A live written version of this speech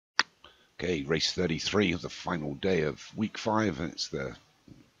Okay, race 33 of the final day of week 5, and it's the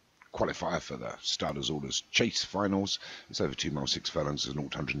qualifier for the Starters Orders Chase Finals. It's over 2 miles 6 furlongs and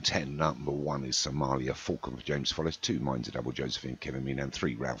 110. Number 1 is Somalia Falcon for James Follis, 2 Minds a Double Josephine Kevin Meenan,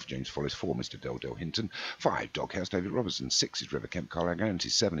 3 Ralph James Follis, 4 Mr. Del Hinton, 5 Doghouse David Robertson, 6 is River Kemp Carl Guarantee,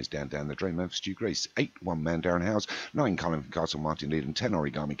 7 is Down the Drain Man for Stu Grace, 8 One Man Darren Howes, 9 Cullen from Castle Martin Leadham, 10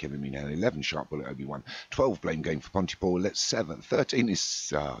 Origami Kevin Meenan, 11 Sharp Bullet Obi-Wan, 12 Blame Game for Pontypool, 13 is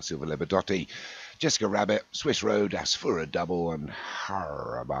Silver Lebadotti, Jessica Rabbit, Swiss Road, Asfura Double, and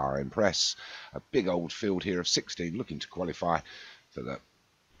Harabar Impress. A big old field here of 16 looking to qualify for the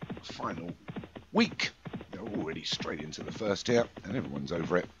final week. They're already straight into the first here, and everyone's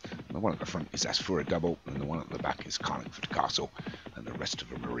over it. And the one at the front is Asfura Double, and the one at the back is Carlingford Castle, and the rest of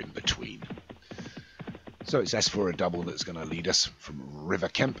them are in between. So it's Asfura Double that's going to lead us from River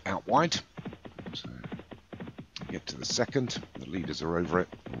Kemp out wide. So get to the second, the leaders are over it,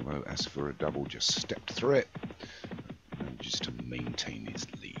 although Asfura Double just stepped through it and manages to maintain his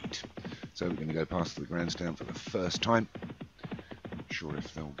lead. So we're going to go past the grandstand for the first time. Not sure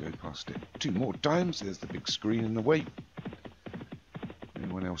if they'll go past it 2 more times. There's the big screen in the way.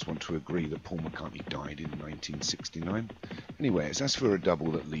 Anyone else want to agree that Paul McCartney died in 1969? Anyway, it's Asfura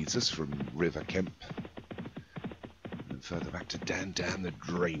Double that leads us from River Kemp. Further back to Dan the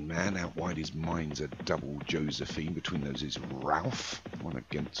Drain Man. Out wide is Minds a Double Josephine. Between those is Ralph. One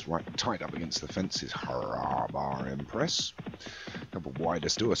against right, tied up against the fence is Harabar Empress. A couple wider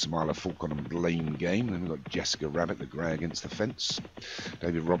still, a Samala Falcon and Blame Game. Then we've got Jessica Rabbit, the grey against the fence.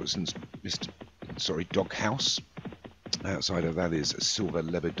 David Robertson's Doghouse. Outside of that is Silver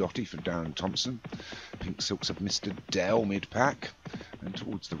Lebadotti for Darren Thompson. Pink Silks of Mr. Dell mid-pack. And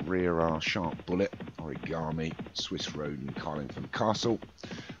towards the rear are Sharp Bullet, Origami, Swiss Road and Carlingford Castle.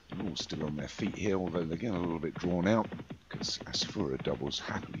 They're all still on their feet here, although they're getting a little bit drawn out because Asfura Double's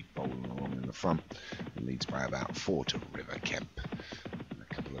happily bowling along in the front and leads by about 4 to River Kemp. And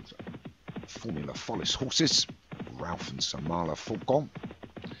a couple of Formula Follis horses, Ralph and Samala Falcon.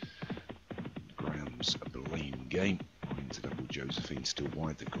 Graham's a Blame Game. Minds a Double Josephine still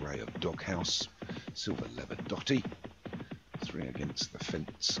wide, the grey of Doghouse, Silver Lebadotti. 3 against the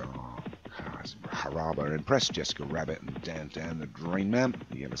fence are Haraba Impress, Jessica Rabbit and Dan the Drain Man.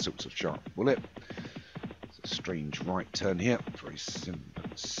 The yellow silks of Sharp Bullet. It's a strange right turn here, very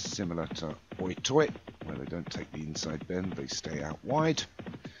similar to Oi Toy, where they don't take the inside bend, they stay out wide.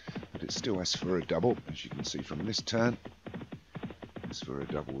 But it's still Asfura Double, as you can see from this turn. Asfura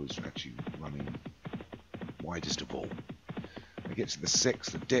Double is actually running widest of all. They get to the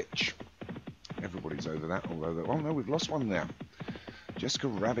 6th, the ditch. Everybody's over that, although, oh no, we've lost one there. Jessica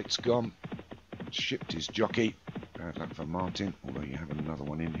Rabbit's gone. Shipped his jockey. Bad luck for Martin, although you have another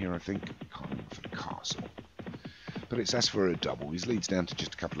one in here, I think. Carlingford Castle. But it's Asfura Double. His leads down to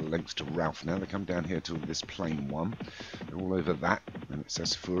just a couple of lengths to Ralph now. They come down here to this plain one. They're all over that. And it's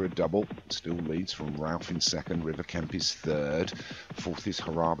Asfura Double. Still leads from Ralph in 2nd. River Kemp is 3rd. 4th is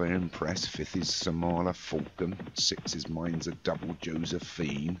Haraba Impress. 5th is Samala Falcon. 6th is Minds a Double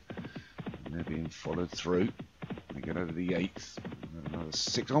Josephine. They're being followed through. They get over the 8th. Another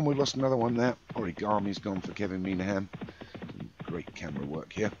 6. Oh, we lost another one there. Origami's gone for Kevin Meenan. Great camera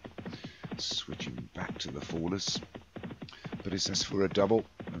work here. Switching back to the fallers. But it's Asfura Double.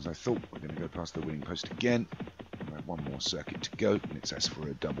 As I thought, we're going to go past the winning post again. We have one more circuit to go. And it's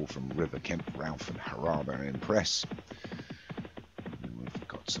Asfura Double from River Kemp, Ralph and Haraba Impress. And we've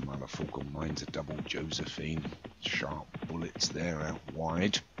got some other Falcon Minds a Double Josephine. Sharp Bullets there out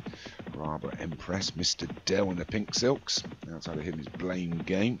wide. Haraba Empress, Mr. Dell in the pink silks. Outside of him is Blame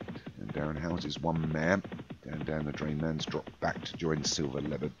Game. And Darren Howes is one man. Down the Drain Man's dropped back to join Silver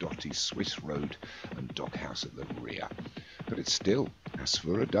Lebadotti, Swiss Road and Doghouse at the rear. But it's still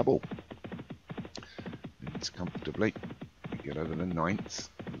Asfura Double. Leads comfortably. We get over the 9th.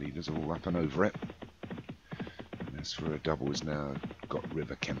 The leaders are all up and over it. And Asfura Double has now got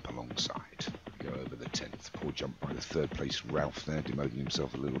River Kemp alongside. Go over the 10th. Poor jump by the 3rd place Ralph there, demoting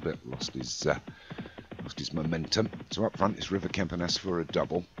himself a little bit, lost his momentum. So up front it's River Kemp and Asfura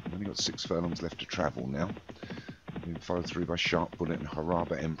Double. We've only got 6 furlongs left to travel now. Being followed through by Sharp Bullet and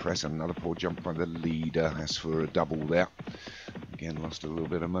Haraba Empress, and another poor jump by the leader Asfura Double there. Again lost a little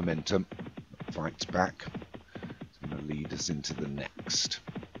bit of momentum. Fights back. It's going to lead us into the next.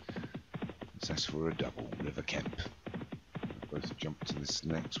 It's Asfura Double, River Kemp. Both jump to this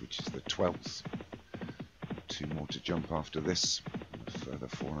next, which is the 12th. 2 more to jump after this. A further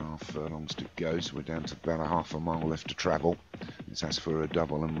 4.5 furlongs to go, so we're down to about a half a mile left to travel. It's Asfura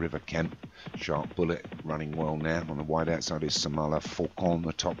Double and River Kemp. Sharp Bullet running well now. On the wide outside is Samala Falcon,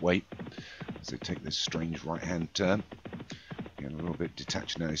 the top weight, as they take this strange right-hand turn. Getting a little bit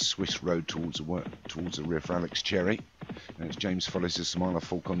detached now. Swiss Road towards the rear for Alex Cherry. And it's James Follis as Samala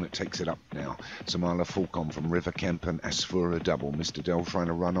Falcon that takes it up now. Samala Falcon from River Kemp and Asfura double. Mr. Dell trying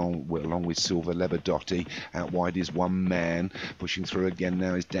to run on along with Silver Lebadotti. Out wide is one man. Pushing through again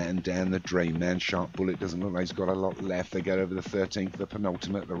now is Dan the Dream Man. Sharp Bullet doesn't look like he's got a lot left. They go over the 13th, the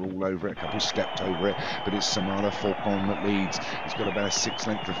penultimate. They're all over it. A couple stepped over it. But it's Samala Falcon that leads. He's got about a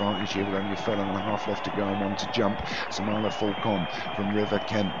 6-length advantage here with only a furlong and a half left to go and one to jump. Samala Falcon from River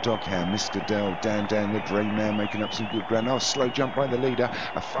Kemp. Doghound, Mr. Dell, Dan the Dream Man making up some good ground. Oh, a slow jump by the leader.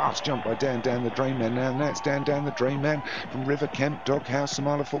 A fast jump by Dan the Dream Man. Now that's Dan the Dream Man from River Kemp. Doghouse,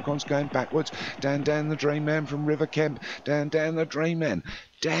 Samala Falcon's going backwards. Dan the Dream Man from River Kemp. Dan the Dream Man.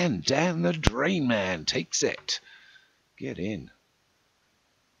 Dan the Dream Man takes it. Get in.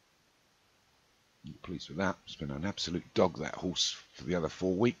 I'm pleased with that. It's been an absolute dog, that horse, for the other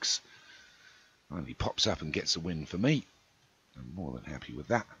 4 weeks. Finally pops up and gets a win for me. I'm more than happy with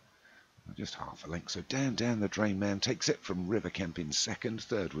that. Just half a length. So Dan the Dream Man takes it from River Kemp in second.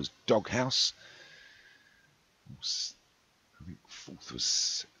 Third was Doghouse. I think fourth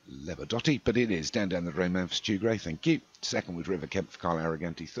was Lebadotti, but it is Dan the Dream Man for Stu Gray. Thank you. Second was River Kemp for Carl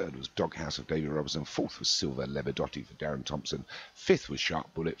Arroganti. Third was Doghouse of David Robertson. Fourth was Silver Lebadotti for Darren Thompson. Fifth was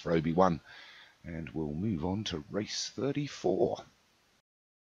Sharp Bullet for Obi-Wan. And we'll move on to race 34.